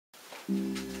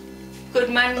Good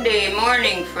Monday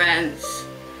morning, friends.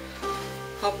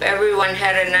 Hope everyone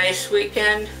had a nice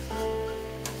weekend.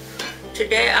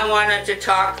 Today I wanted to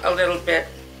talk a little bit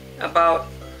about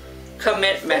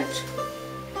commitment.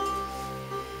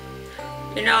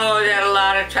 You know that a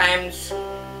lot of times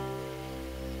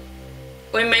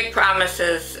we make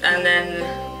promises and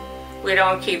then we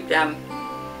don't keep them.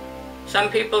 Some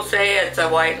people say it's a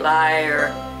white lie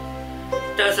or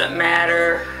doesn't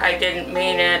matter, I didn't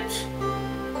mean it.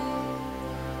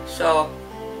 So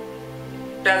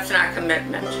that's not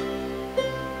commitment.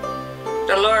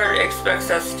 The Lord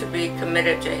expects us to be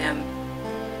committed to Him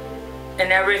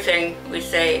in everything we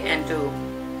say and do.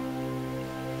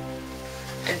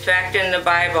 In fact, in the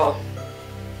Bible,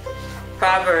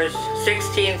 Proverbs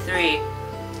 16:3,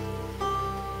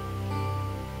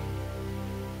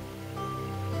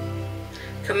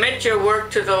 commit your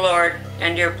work to the Lord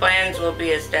and your plans will be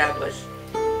established.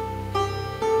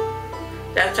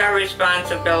 That's our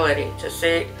responsibility, to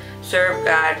serve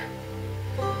God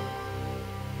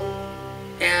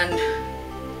and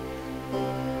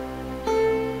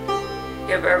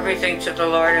give everything to the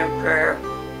Lord in prayer.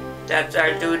 That's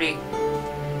our duty,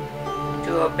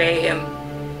 to obey Him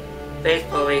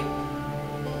faithfully.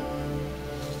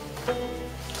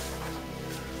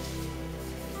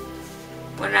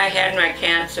 When I had my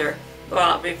cancer,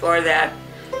 well, before that,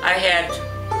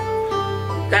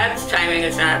 God's timing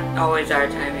is not always our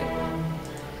timing.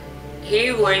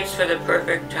 He waits for the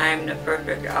perfect time, the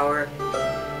perfect hour,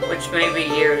 which may be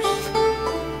years.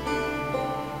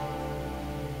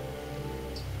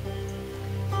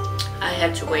 I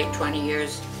had to wait 20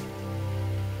 years.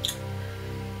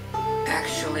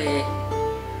 Actually,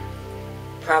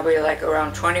 probably like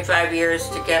around 25 years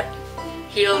to get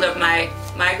healed of my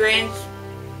migraines.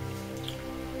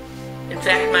 In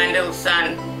fact, my little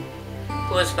son,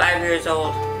 who was 5 years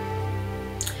old,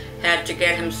 had to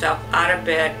get himself out of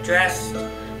bed, dressed,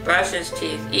 brush his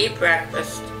teeth, eat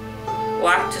breakfast,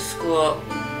 walk to school,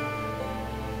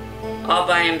 all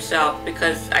by himself,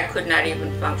 because I could not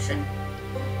even function,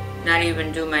 not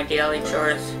even do my daily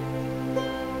chores.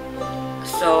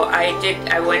 So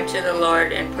I went to the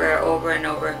Lord in prayer over and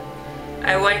over.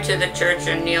 I went to the church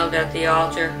and kneeled at the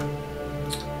altar.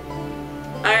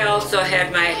 I also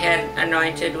had my head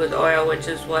anointed with oil, which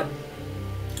is what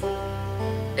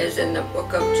is in the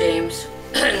book of James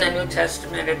in the New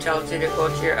Testament. It tells you to go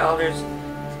to your elders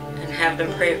and have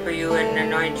them pray for you and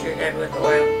anoint your head with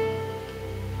oil.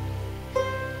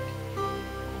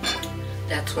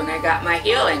 That's when I got my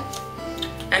healing.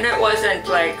 And it wasn't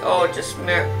like, oh, just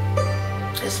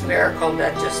this miracle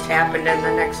that just happened and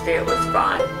the next day it was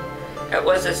gone. It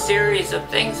was a series of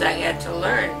things I had to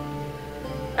learn.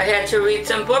 I had to read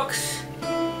some books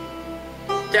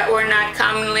that were not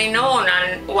commonly known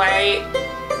on why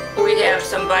we have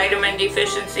some vitamin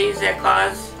deficiencies that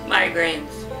cause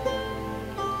migraines.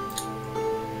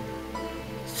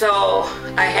 So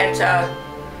I had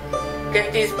to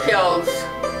get these pills.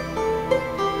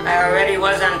 I already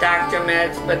was on doctor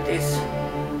meds, but these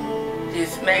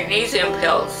magnesium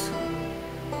pills,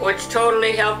 which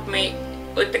totally helped me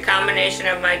with the combination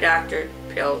of my doctor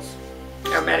pills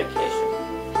or medication.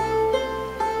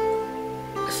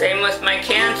 Same with my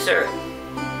cancer,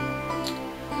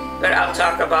 but I'll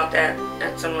talk about that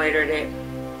at some later date.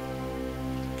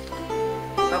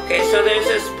 Okay, so there's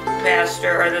this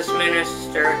pastor or this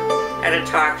minister at a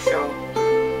talk show.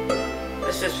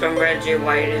 This is from Reggie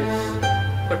White,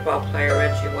 his football player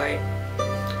Reggie White,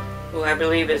 who I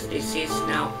believe is deceased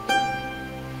now.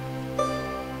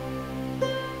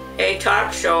 A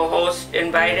talk show host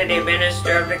invited a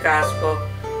minister of the gospel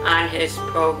on his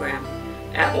program.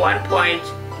 At one point,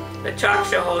 the talk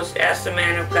show host asked the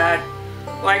man of God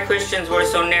why Christians were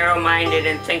so narrow-minded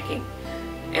in thinking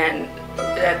and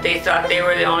that they thought they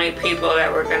were the only people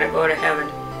that were going to go to heaven.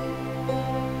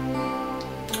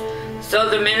 So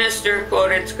the minister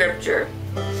quoted scripture.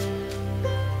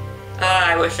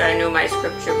 I wish I knew my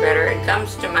scripture better. It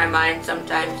comes to my mind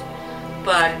sometimes,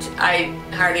 but I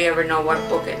hardly ever know what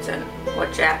book it's in,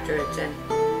 what chapter it's in.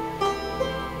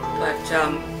 But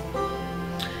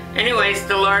anyways,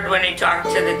 the Lord, when He talked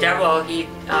to the devil, He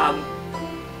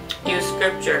used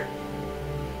scripture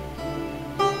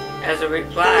as a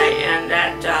reply, and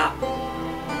that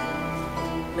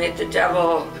made the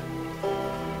devil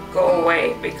go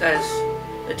away, because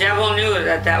the devil knew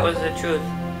that that was the truth.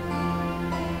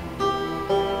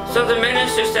 So the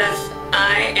minister says,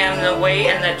 I am the way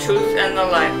and the truth and the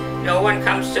life. No one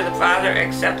comes to the Father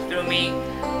except through me,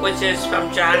 which is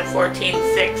from John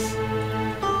 14:6.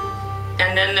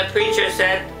 And then the preacher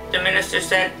said, the minister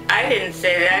said, I didn't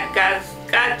say that,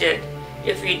 God did.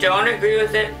 If you don't agree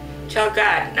with it, Tell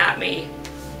God, not me.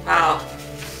 Wow.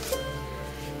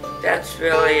 That's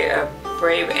really a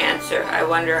brave answer. I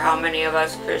wonder how many of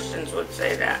us Christians would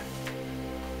say that.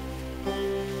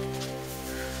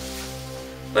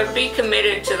 But be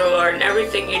committed to the Lord in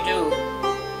everything you do.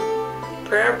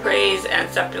 Prayer, praise, and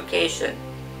supplication.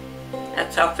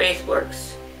 That's how faith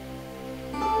works.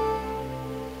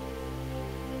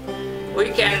 We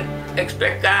can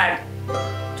expect God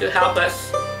to help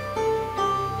us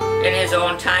in His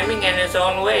own timing and His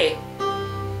own way.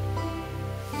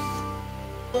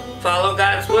 Follow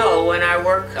God's will. When our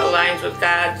work aligns with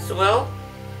God's will,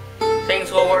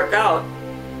 things will work out.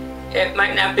 It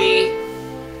might not be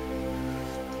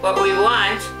what we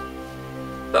want,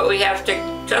 but we have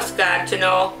to trust God to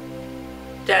know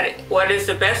that what is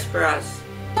the best for us.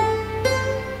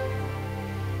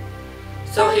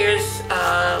 So here's,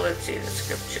 let's see the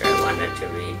scripture I wanted to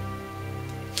read.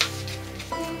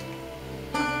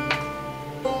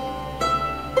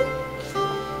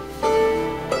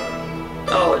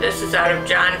 Oh, this is out of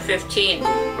John 15,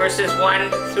 verses 1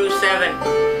 through 7.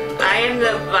 I am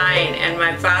the vine, and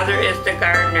my Father is the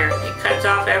gardener. He cuts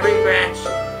off every branch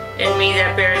in me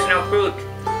that bears no fruit,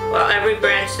 while every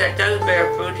branch that does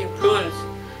bear fruit He prunes,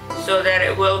 so that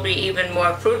it will be even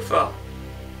more fruitful.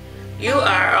 You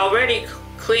are already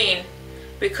clean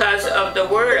because of the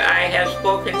word I have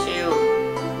spoken to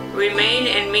you. Remain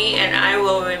in me, and I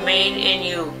will remain in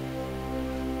you.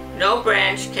 No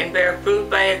branch can bear fruit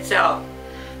by itself.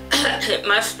 It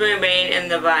must remain in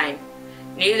the vine.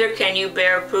 Neither can you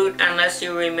bear fruit unless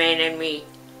you remain in me.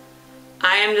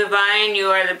 I am the vine, you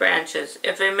are the branches.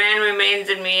 If a man remains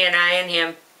in me and I in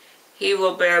him, he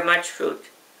will bear much fruit.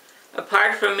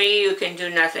 Apart from me you can do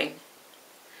nothing.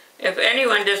 If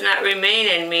anyone does not remain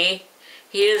in me,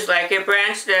 he is like a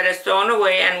branch that is thrown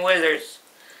away and withers.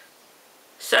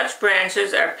 Such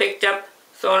branches are picked up,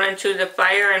 thrown into the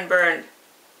fire and burned.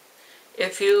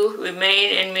 If you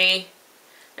remain in me,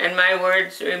 and my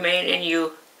words remain in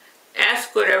you,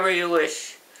 ask whatever you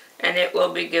wish, and it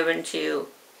will be given to you.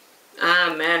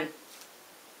 Amen.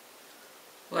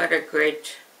 What a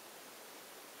great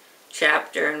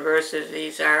chapter and verses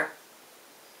these are.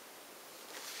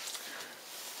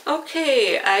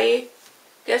 Okay, I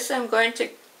guess I'm going to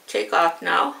take off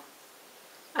now.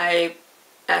 I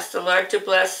ask the Lord to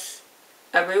bless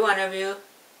every one of you.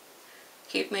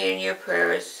 Keep me in your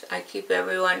prayers. I keep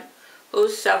everyone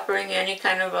who's suffering any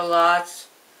kind of a loss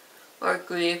or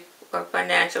grief or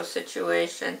financial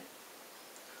situation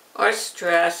or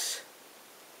stress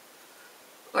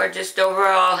or just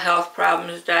overall health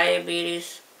problems,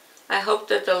 diabetes. I hope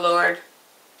that the Lord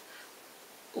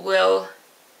will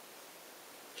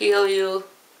heal you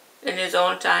in His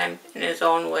own time, in His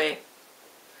own way.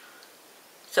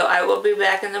 So I will be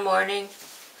back in the morning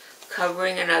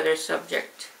covering another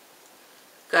subject.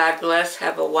 God bless.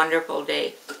 Have a wonderful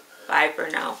day. Bye for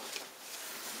now.